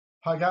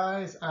Hi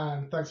guys,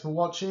 and thanks for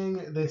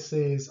watching. This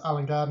is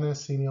Alan Gardner,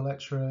 Senior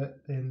Lecturer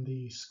in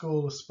the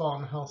School of Sport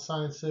and Health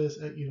Sciences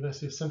at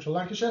University of Central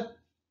Lancashire,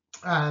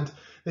 and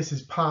this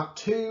is part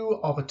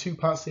 2 of a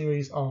two-part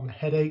series on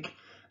headache.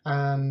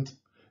 And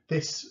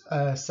this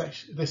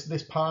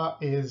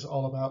part is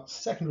all about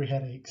secondary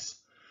headaches.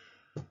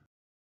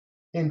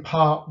 In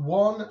part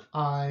 1,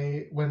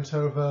 I went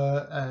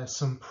over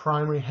some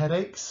primary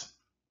headaches.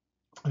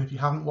 And if you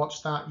haven't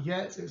watched that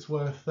yet, it's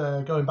worth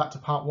going back to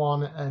part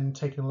 1 and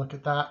taking a look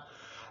at that.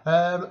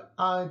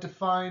 I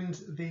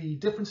defined the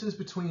differences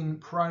between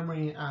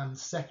primary and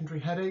secondary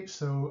headaches.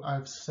 So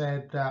I've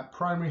said that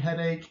primary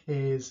headache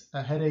is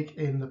a headache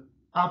in the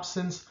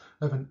absence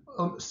of a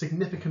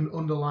significant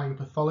underlying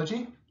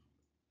pathology.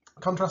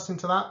 Contrasting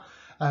to that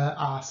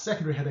are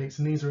secondary headaches,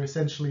 and these are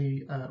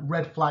essentially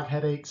red flag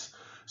headaches.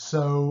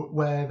 So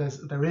where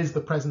there is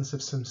the presence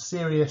of some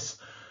serious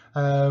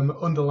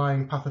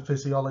underlying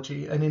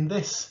pathophysiology. And in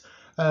this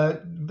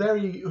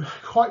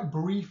quite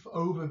brief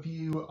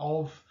overview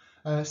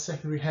of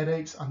secondary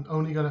headaches, I'm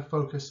only going to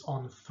focus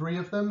on 3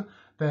 of them.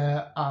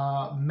 There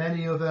are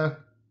many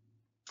other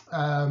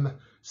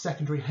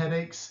secondary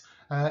headaches.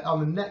 On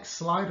the next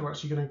slide, we're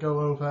actually going to go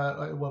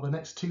over, well, the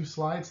next 2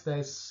 slides,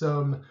 there's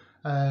some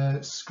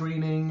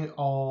screening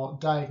or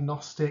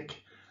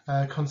diagnostic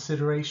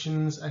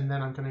considerations, and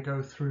then I'm going to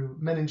go through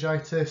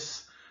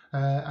meningitis,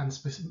 and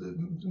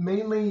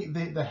mainly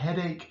the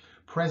headache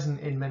present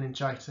in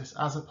meningitis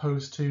as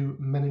opposed to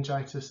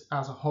meningitis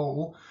as a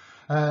whole,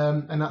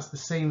 and that's the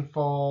same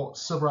for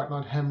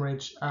subarachnoid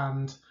hemorrhage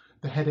and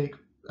the headache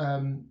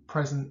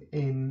present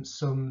in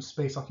some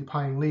space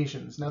occupying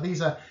lesions. Now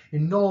these are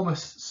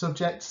enormous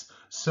subjects,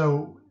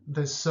 so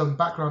there's some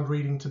background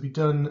reading to be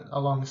done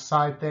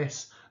alongside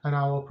this, and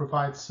I will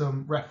provide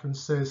some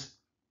references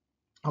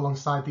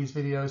alongside these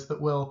videos that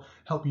will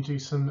help you do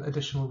some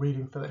additional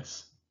reading for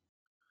this.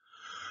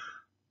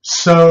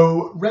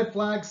 So red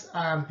flags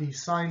and the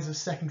signs of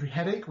secondary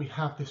headache, we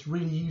have this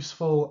really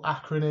useful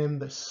acronym,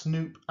 the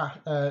SNOOP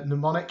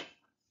mnemonic.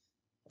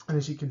 And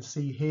as you can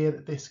see here,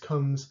 that this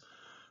comes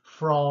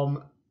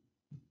from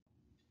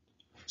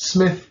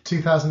Smith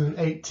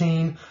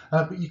 2018,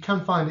 but you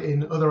can find it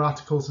in other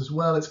articles as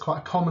well. It's quite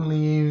a commonly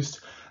used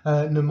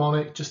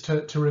mnemonic, just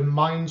to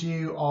remind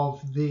you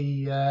of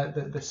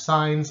the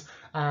signs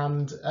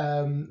and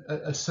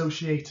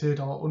associated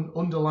or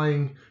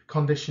underlying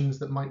conditions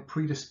that might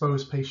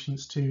predispose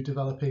patients to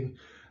developing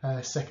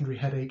secondary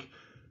headache.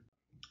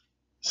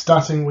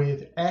 Starting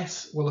with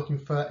S, we're looking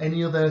for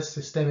any other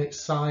systemic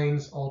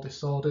signs or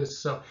disorders.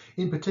 So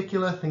in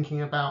particular,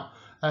 thinking about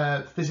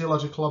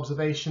physiological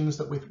observations,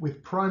 that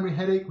with primary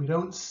headache, we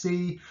don't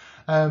see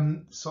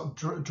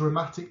sort of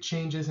dramatic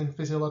changes in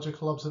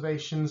physiological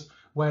observations,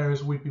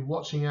 whereas we'd be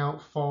watching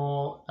out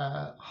for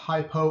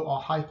hypo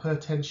or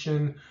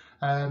hypertension,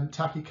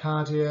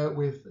 tachycardia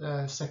with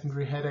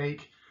secondary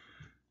headache.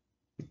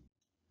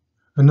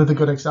 Another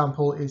good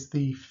example is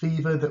the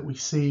fever that we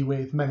see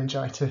with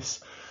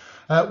meningitis.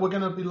 We're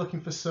going to be looking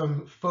for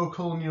some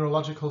focal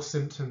neurological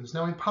symptoms.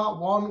 Now in part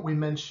 1 we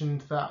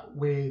mentioned that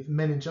with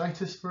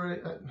meningitis,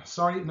 with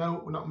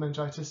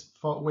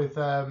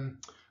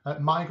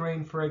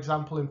migraine, for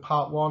example, in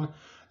part 1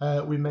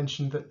 we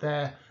mentioned that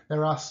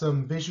there are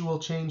some visual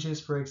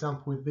changes. For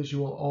example, with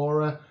visual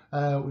aura,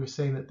 we were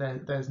saying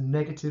that there's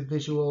negative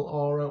visual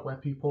aura where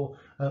people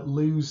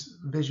lose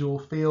visual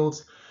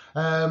fields.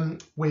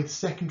 With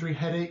secondary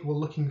headache, we're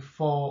looking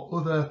for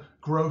other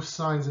gross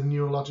signs of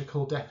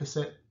neurological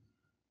deficit.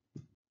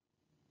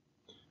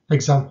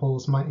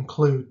 Examples might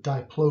include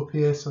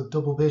diplopia, so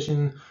double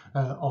vision,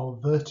 or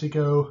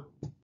vertigo,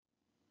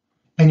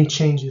 any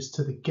changes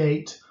to the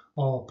gait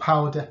or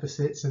power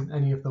deficits in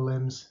any of the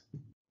limbs.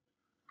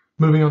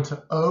 Moving on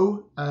to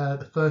O,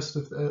 the first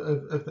of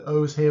the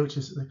O's here, which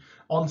is the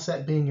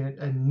onset being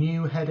a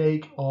new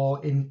headache,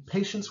 or in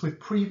patients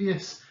with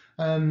previous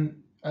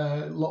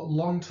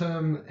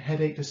long-term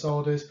headache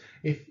disorders.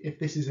 If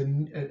this is a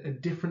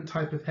different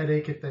type of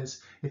headache, if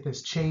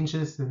there's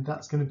changes, then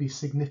that's going to be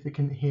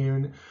significant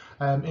here.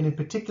 And in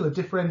particular,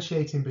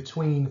 differentiating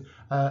between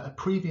a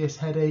previous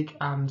headache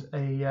and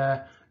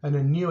a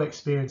new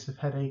experience of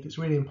headache, it's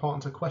really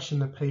important to question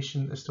the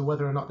patient as to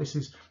whether or not this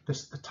is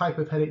the type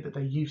of headache that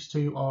they're used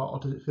to, or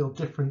does it feel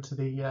different to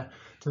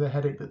the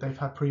headache that they've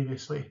had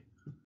previously.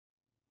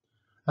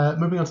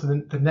 Moving on to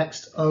the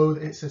next O,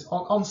 it says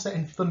onset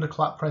in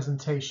thunderclap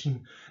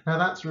presentation. Now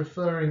that's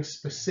referring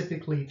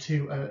specifically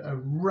to a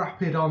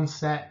rapid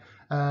onset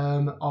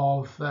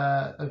of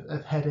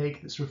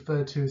headache that's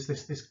referred to as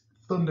this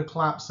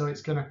thunderclap. So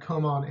it's going to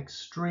come on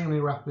extremely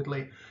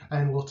rapidly,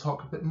 and we'll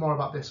talk a bit more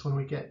about this when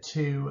we get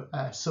to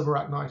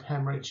subarachnoid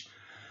hemorrhage.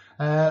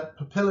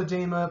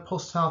 Papilledema,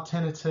 pulsatile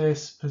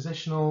tinnitus,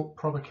 positional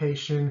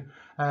provocation,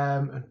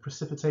 and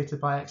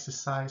precipitated by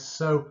exercise.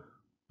 So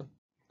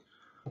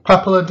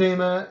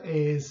papilledema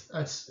is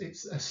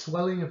it's a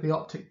swelling of the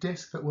optic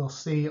disc that we'll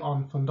see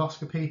on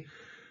fundoscopy.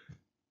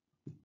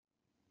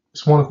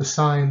 It's one of the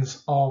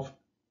signs of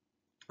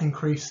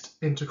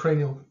increased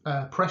intracranial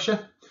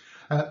pressure.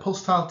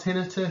 Pulsatile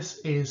tinnitus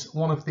is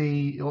one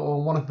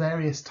of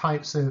various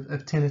types of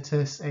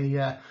tinnitus,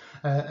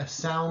 a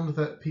sound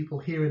that people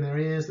hear in their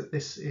ears.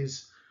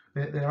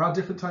 There are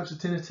different types of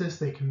tinnitus.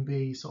 They can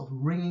be sort of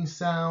ringing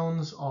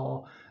sounds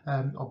or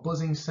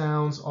buzzing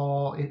sounds,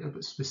 or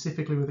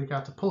specifically with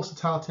regard to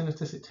pulsatile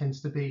tinnitus, it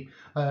tends to be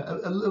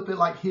a little bit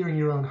like hearing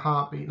your own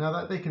heartbeat. Now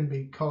that they can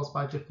be caused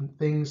by different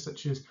things,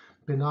 such as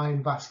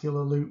benign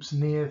vascular loops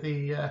near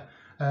the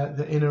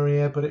inner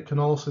ear, but it can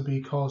also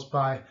be caused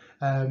by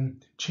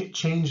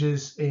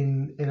changes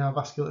in our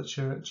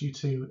vasculature due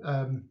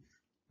to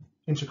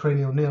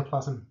intracranial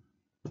neoplasm.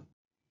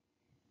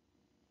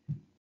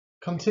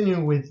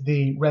 Continuing with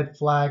the red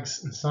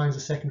flags and signs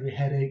of secondary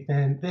headache,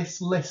 then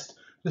this list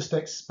just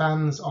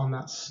expands on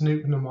that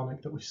Snoop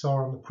mnemonic that we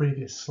saw on the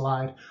previous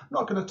slide. I'm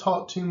not going to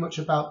talk too much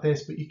about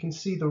this, but you can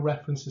see the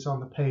references on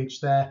the page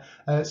there.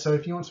 So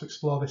if you want to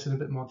explore this in a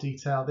bit more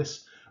detail,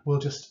 this will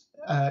just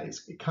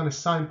it kind of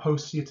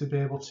signposts you to be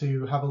able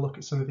to have a look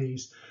at some of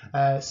these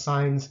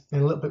signs in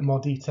a little bit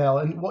more detail.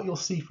 And what you'll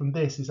see from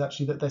this is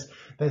actually that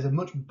there's a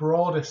much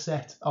broader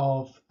set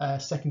of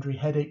secondary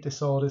headache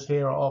disorders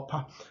here, or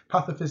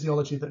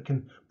pathophysiology that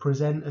can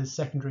present as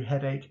secondary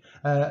headache.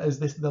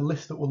 The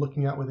list that we're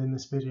looking at within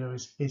this video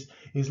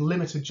is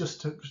limited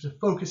just to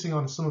focusing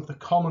on some of the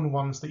common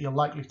ones that you're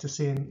likely to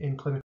see in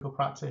clinical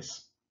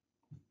practice.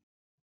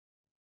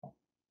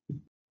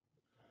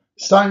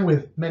 Starting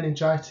with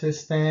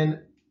meningitis,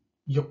 then,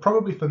 you're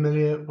probably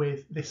familiar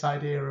with this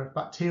idea of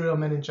bacterial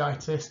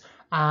meningitis,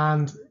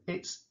 and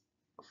it's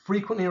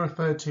frequently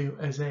referred to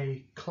as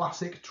a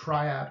classic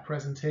triad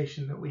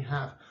presentation that we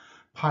have: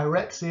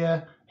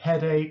 pyrexia,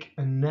 headache,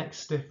 and neck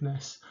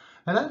stiffness.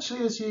 And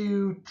actually, as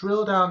you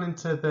drill down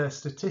into the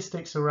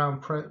statistics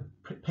around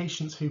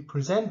patients who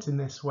present in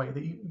this way,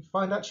 that you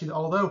find actually that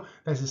although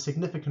there's a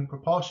significant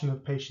proportion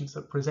of patients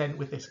that present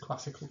with this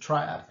classical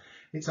triad,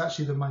 it's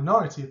actually the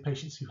minority of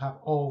patients who have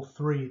all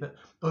three, that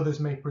others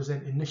may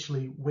present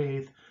initially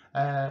with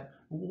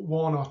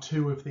one or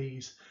two of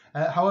these.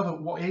 However,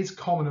 what is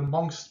common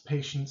amongst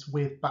patients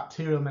with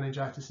bacterial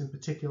meningitis in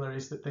particular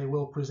is that they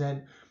will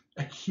present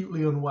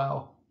acutely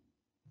unwell.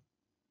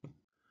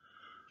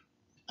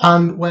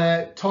 And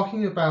we're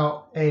talking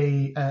about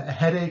a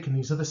headache and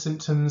these other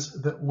symptoms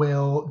that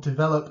will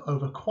develop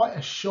over quite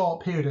a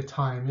short period of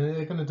time.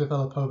 They're going to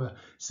develop over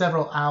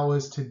several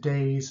hours to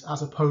days,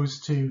 as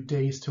opposed to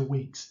days to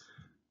weeks.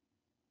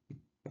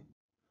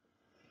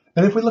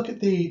 And if we look at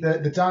the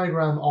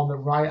diagram on the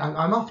right,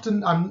 I'm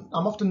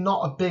often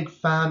not a big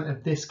fan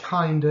of this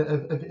kind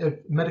of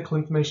medical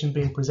information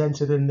being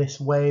presented in this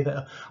way.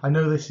 That I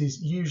know this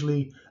is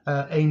usually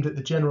aimed at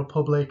the general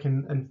public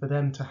and for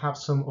them to have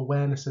some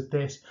awareness of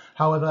this.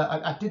 However,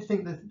 I did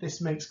think that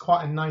this makes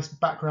quite a nice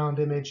background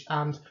image,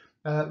 and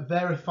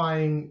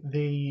verifying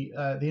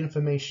the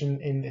information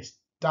in this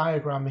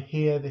diagram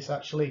here, this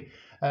actually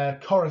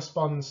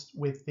corresponds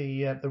with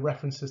the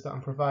references that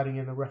I'm providing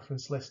in the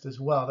reference list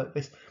as well,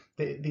 that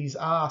these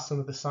are some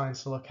of the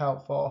signs to look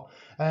out for.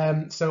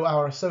 So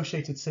our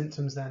associated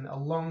symptoms then,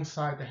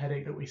 alongside the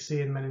headache that we see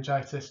in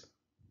meningitis,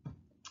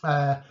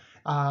 are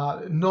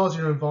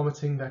nausea and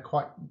vomiting. They're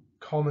quite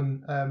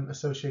common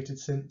associated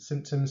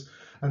symptoms,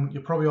 and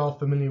you're probably all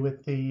familiar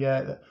with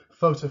the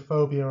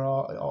photophobia,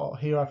 or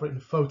here I've written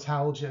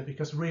photalgia,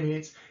 because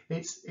really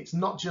it's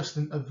not just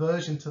an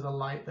aversion to the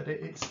light, that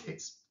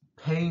it's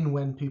pain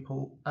when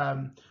people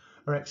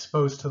are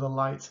exposed to the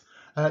light.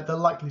 They're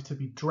likely to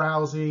be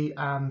drowsy,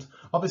 and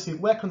obviously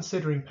we're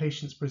considering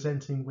patients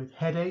presenting with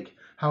headache.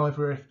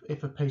 However,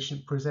 if a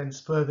patient presents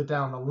further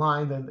down the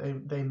line,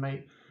 then they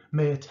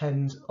may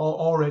attend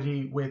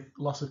already with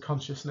loss of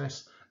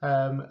consciousness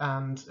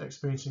and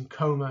experiencing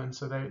coma, and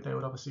so they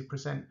would obviously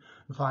present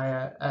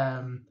via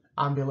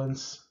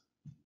ambulance.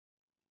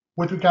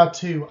 With regard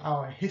to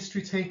our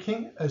history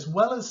taking, as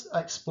well as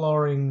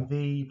exploring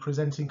the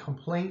presenting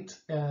complaint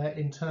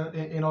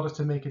in order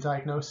to make a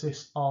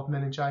diagnosis of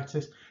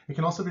meningitis, it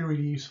can also be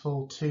really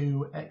useful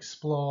to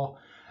explore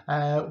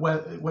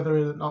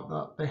whether or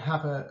not they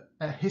have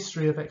a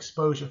history of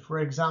exposure. For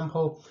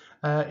example,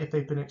 if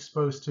they've been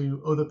exposed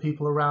to other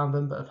people around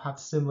them that have had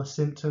similar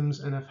symptoms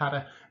and have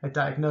had a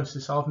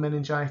diagnosis of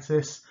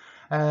meningitis,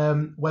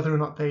 whether or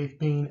not they've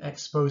been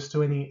exposed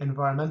to any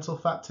environmental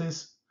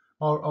factors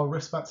or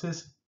risk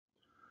factors.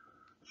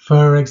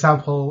 For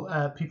example,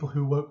 people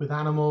who work with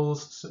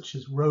animals, such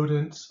as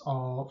rodents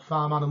or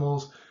farm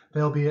animals,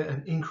 there'll be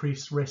an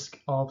increased risk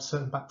of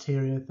certain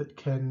bacteria that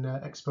can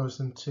expose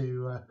them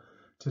to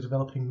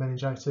developing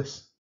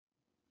meningitis.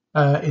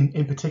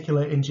 In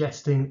particular,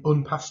 ingesting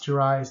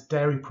unpasteurized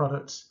dairy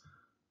products.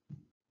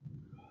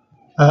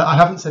 I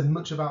haven't said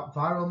much about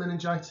viral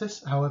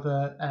meningitis.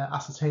 However,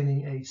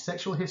 ascertaining a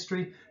sexual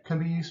history can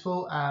be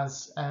useful,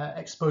 as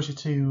exposure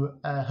to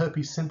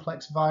herpes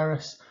simplex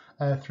virus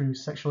through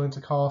sexual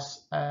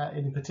intercourse,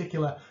 in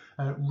particular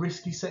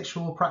risky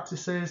sexual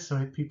practices. So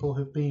if people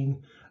have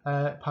been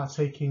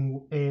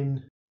partaking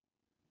in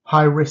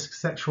high-risk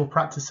sexual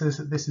practices,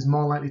 this is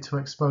more likely to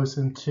expose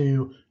them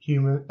to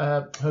human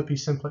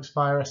herpes simplex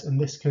virus, and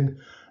this can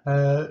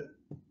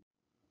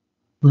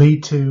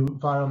lead to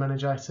viral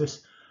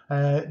meningitis,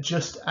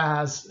 just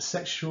as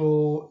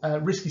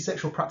risky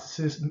sexual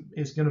practices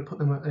is going to put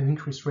them at an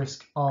increased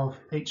risk of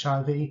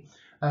HIV,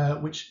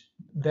 which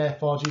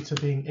therefore, due to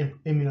being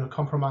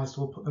immunocompromised,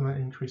 will put them at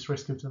an increased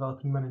risk of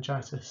developing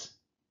meningitis.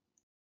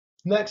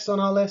 Next on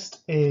our list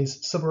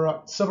is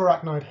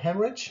subarachnoid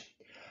hemorrhage.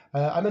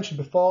 I mentioned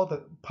before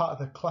that part of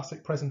the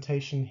classic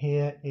presentation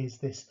here is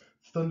this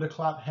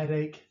thunderclap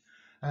headache.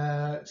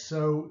 This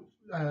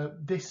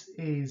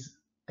is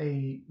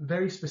a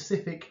very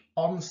specific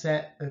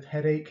onset of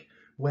headache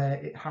where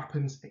it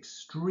happens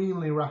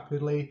extremely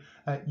rapidly,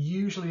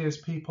 usually as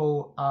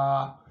people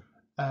are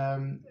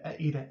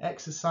either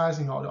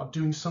exercising or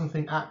doing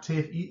something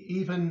active,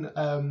 even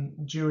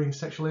during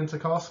sexual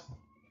intercourse.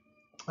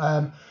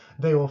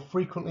 They will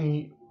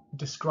frequently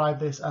describe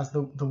this as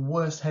the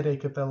worst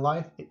headache of their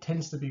life. It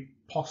tends to be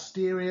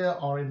posterior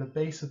or in the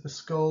base of the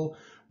skull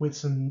with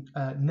some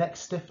neck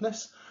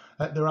stiffness.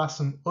 There's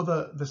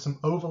some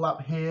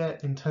overlap here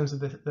in terms of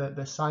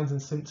the signs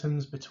and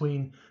symptoms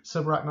between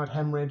subarachnoid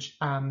hemorrhage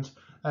and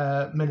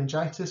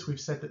meningitis. We've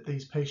said that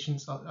these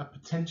patients are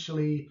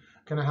potentially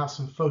going to have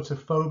some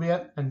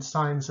photophobia and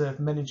signs of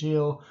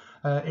meningeal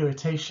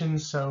irritation.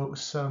 So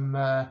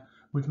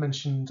we've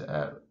mentioned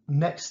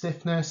neck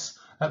stiffness,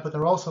 but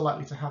they're also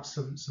likely to have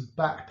some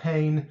back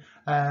pain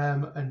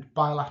and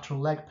bilateral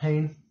leg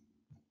pain.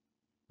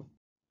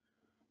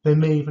 They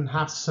may even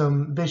have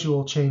some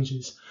visual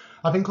changes.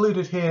 I've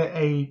included here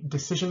a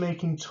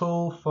decision-making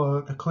tool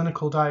for the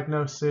clinical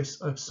diagnosis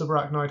of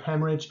subarachnoid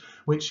hemorrhage,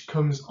 which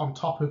comes on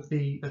top of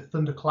the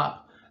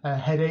thunderclap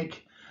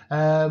headache.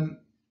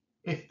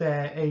 If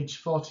they're age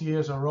 40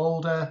 years or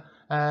older,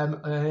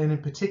 and in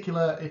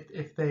particular,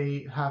 if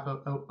they have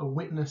a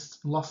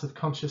witnessed loss of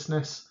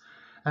consciousness,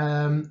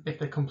 if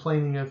they're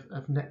complaining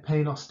of neck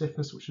pain or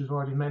stiffness, which we've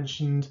already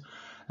mentioned,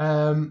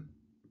 they're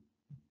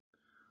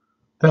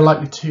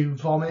likely to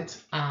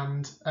vomit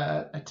and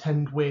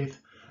attend with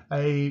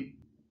a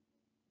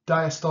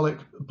diastolic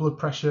blood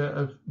pressure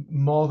of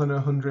more than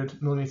 100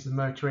 millimeters of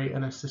mercury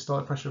and a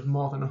systolic pressure of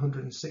more than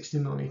 160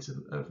 millimeters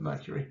of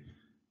mercury.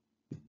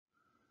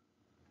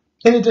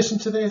 In addition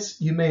to this,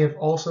 you may have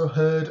also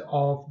heard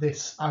of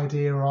this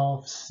idea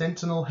of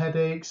sentinel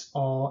headaches,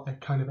 or a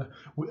kind of a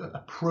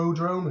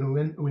prodrome,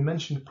 and we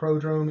mentioned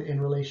prodrome in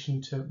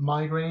relation to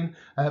migraine,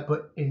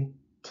 but in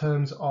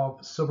terms of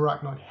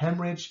subarachnoid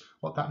hemorrhage,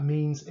 what that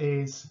means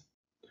is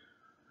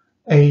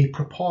a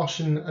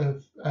proportion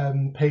of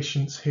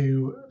patients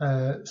who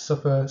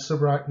suffer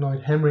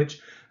subarachnoid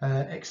hemorrhage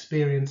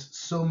experience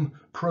some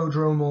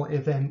prodromal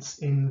events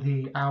in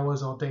the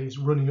hours or days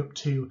running up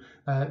to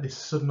this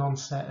sudden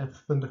onset of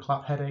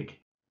thunderclap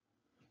headache.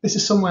 This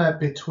is somewhere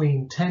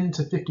between 10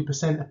 to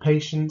 50% of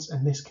patients,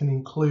 and this can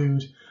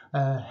include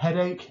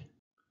headache,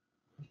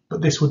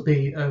 but this would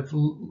be of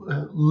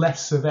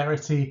less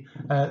severity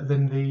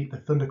than the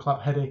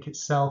thunderclap headache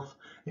itself.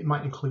 It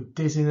might include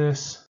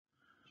dizziness,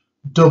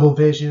 double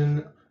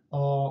vision,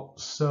 or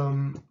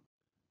some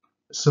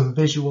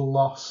visual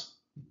loss.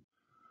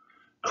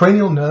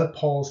 Cranial nerve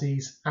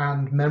palsies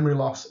and memory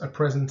loss are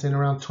present in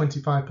around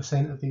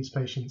 25% of these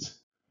patients.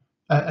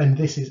 And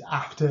this is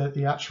after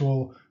the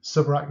actual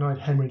subarachnoid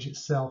hemorrhage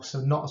itself,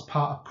 so not as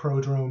part of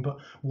prodrome, but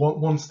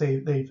once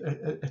they've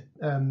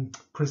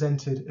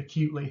presented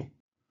acutely.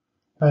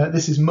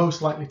 This is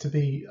most likely to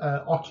be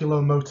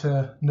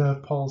oculomotor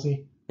nerve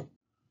palsy.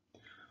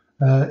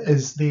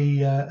 As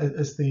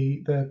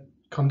the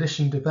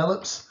condition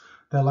develops,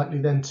 they're likely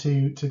then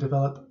to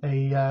develop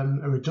a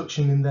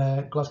reduction in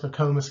their Glasgow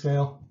Coma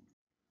scale,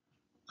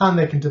 and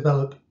they can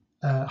develop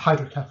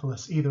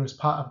hydrocephalus either as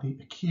part of the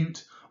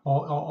acute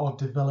or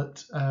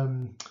developed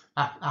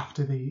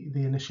after the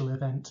initial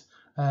event.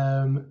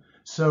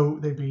 So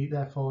they'd be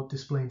therefore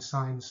displaying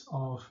signs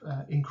of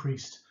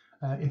increased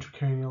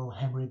intracranial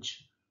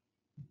hemorrhage.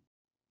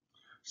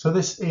 So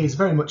this is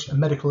very much a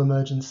medical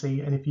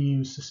emergency, and if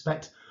you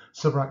suspect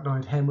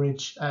subarachnoid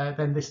hemorrhage,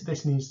 then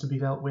this needs to be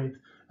dealt with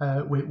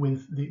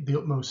the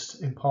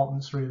utmost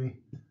importance, really.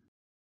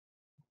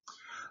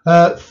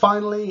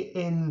 Finally,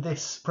 in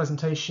this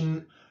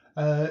presentation,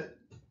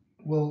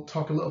 we'll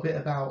talk a little bit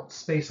about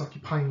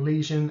space-occupying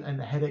lesion and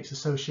the headaches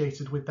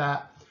associated with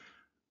that.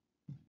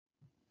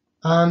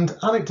 And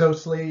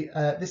anecdotally,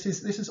 this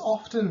is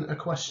often a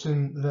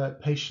question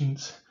that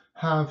patients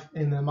have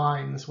in their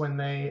minds when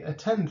they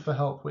attend for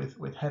help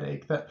with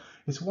headache. That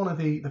it's one of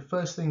the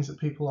first things that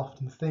people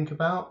often think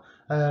about.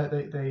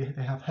 They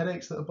have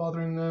headaches that are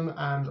bothering them,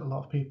 and a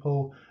lot of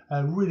people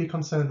are really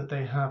concerned that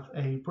they have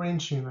a brain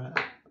tumor.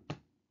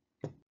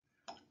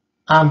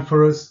 And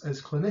for us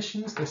as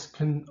clinicians, this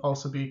can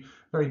also be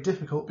very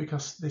difficult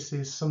because this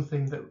is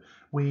something that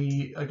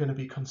we are going to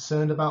be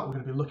concerned about. We're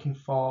going to be looking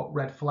for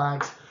red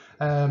flags,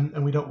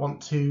 and we don't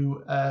want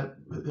to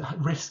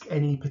risk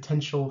any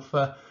potential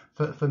for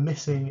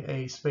missing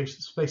a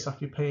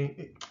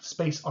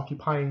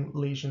space-occupying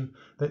lesion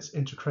that's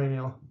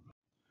intracranial.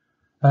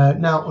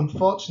 Now,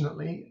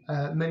 unfortunately,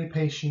 many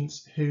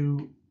patients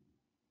who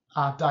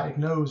are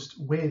diagnosed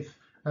with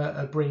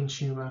a brain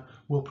tumor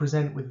will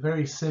present with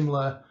very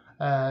similar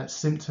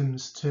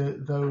symptoms to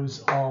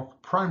those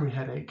of primary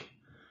headache,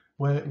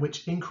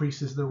 which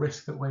increases the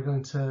risk that we're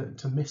going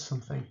to miss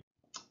something.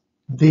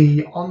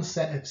 The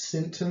onset of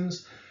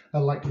symptoms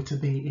are likely to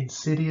be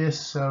insidious,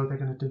 so they're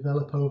going to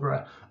develop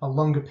over a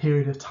longer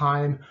period of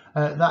time.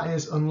 That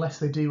is, unless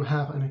they do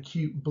have an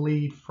acute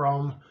bleed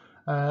from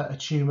a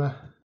tumour,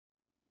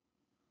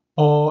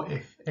 or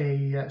if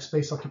a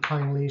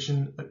space-occupying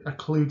lesion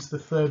occludes the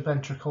third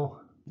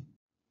ventricle,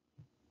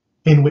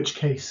 in which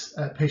case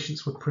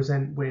patients would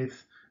present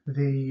with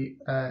the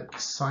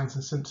signs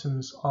and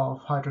symptoms of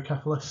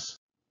hydrocephalus.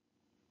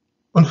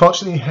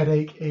 Unfortunately,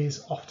 headache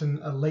is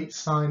often a late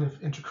sign of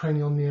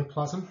intracranial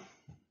neoplasm.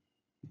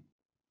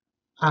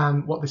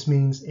 And what this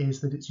means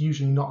is that it's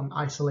usually not an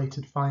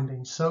isolated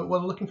finding. So we're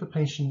looking for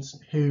patients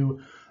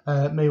who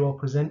may well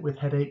present with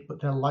headache, but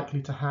they're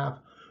likely to have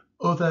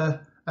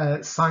other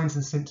signs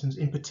and symptoms,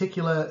 in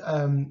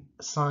particular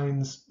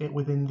signs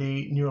within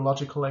the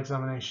neurological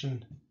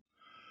examination.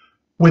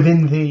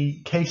 Within the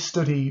case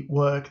study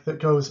work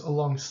that goes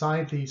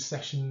alongside these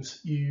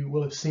sessions, you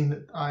will have seen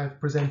that I've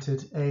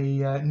presented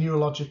a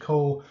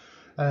neurological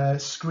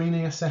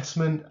screening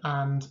assessment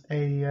and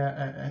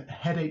a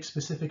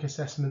headache-specific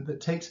assessment that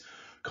takes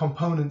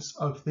components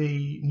of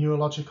the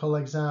neurological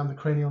exam, the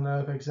cranial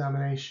nerve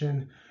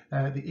examination,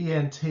 the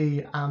ENT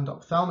and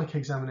ophthalmic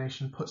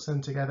examination, puts them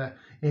together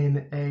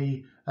in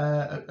a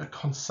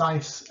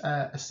concise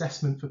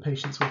assessment for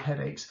patients with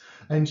headaches.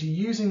 And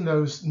you're using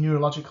those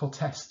neurological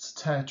tests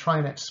to try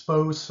and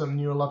expose some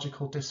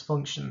neurological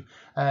dysfunction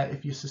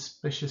if you're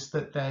suspicious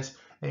that there's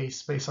a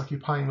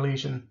space-occupying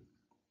lesion.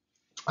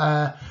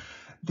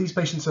 These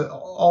patients are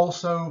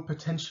also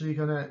potentially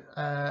going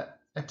to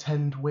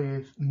attend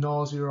with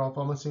nausea or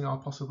vomiting, or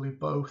possibly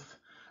both.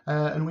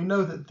 And we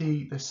know that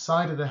the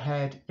side of the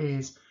head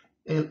is,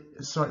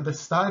 the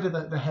side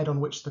of the head on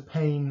which the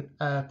pain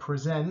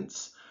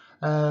presents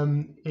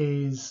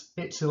is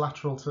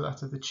ipsilateral to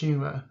that of the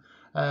tumour.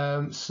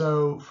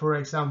 So, for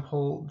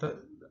example,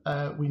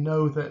 that we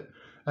know that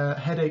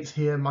headaches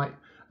here might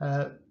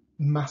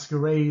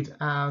masquerade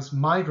as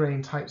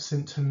migraine type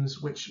symptoms,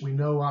 which we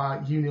know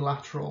are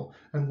unilateral.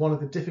 And one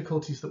of the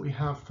difficulties that we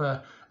have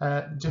for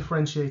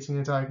differentiating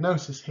a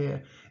diagnosis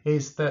here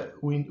is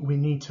that we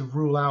need to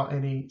rule out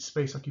any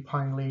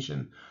space-occupying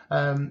lesion.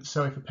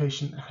 So if a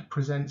patient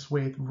presents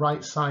with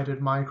right-sided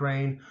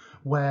migraine,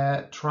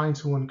 we're trying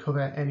to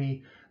uncover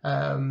any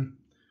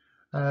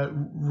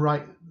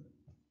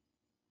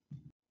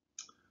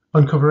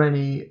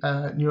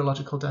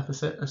neurological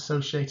deficit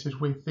associated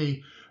with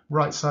the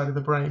right side of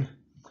the brain.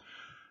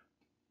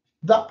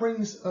 That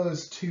brings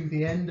us to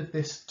the end of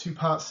this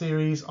two-part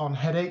series on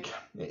headache.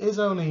 It is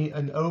only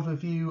an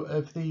overview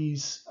of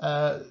these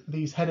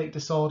headache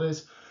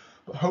disorders,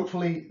 but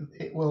hopefully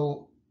it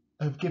will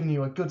have given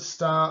you a good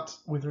start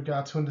with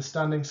regard to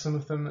understanding some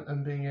of them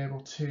and being able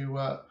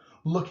to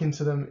look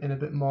into them in a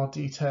bit more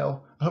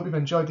detail. I hope you've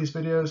enjoyed these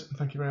videos, and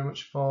thank you very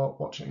much for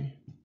watching.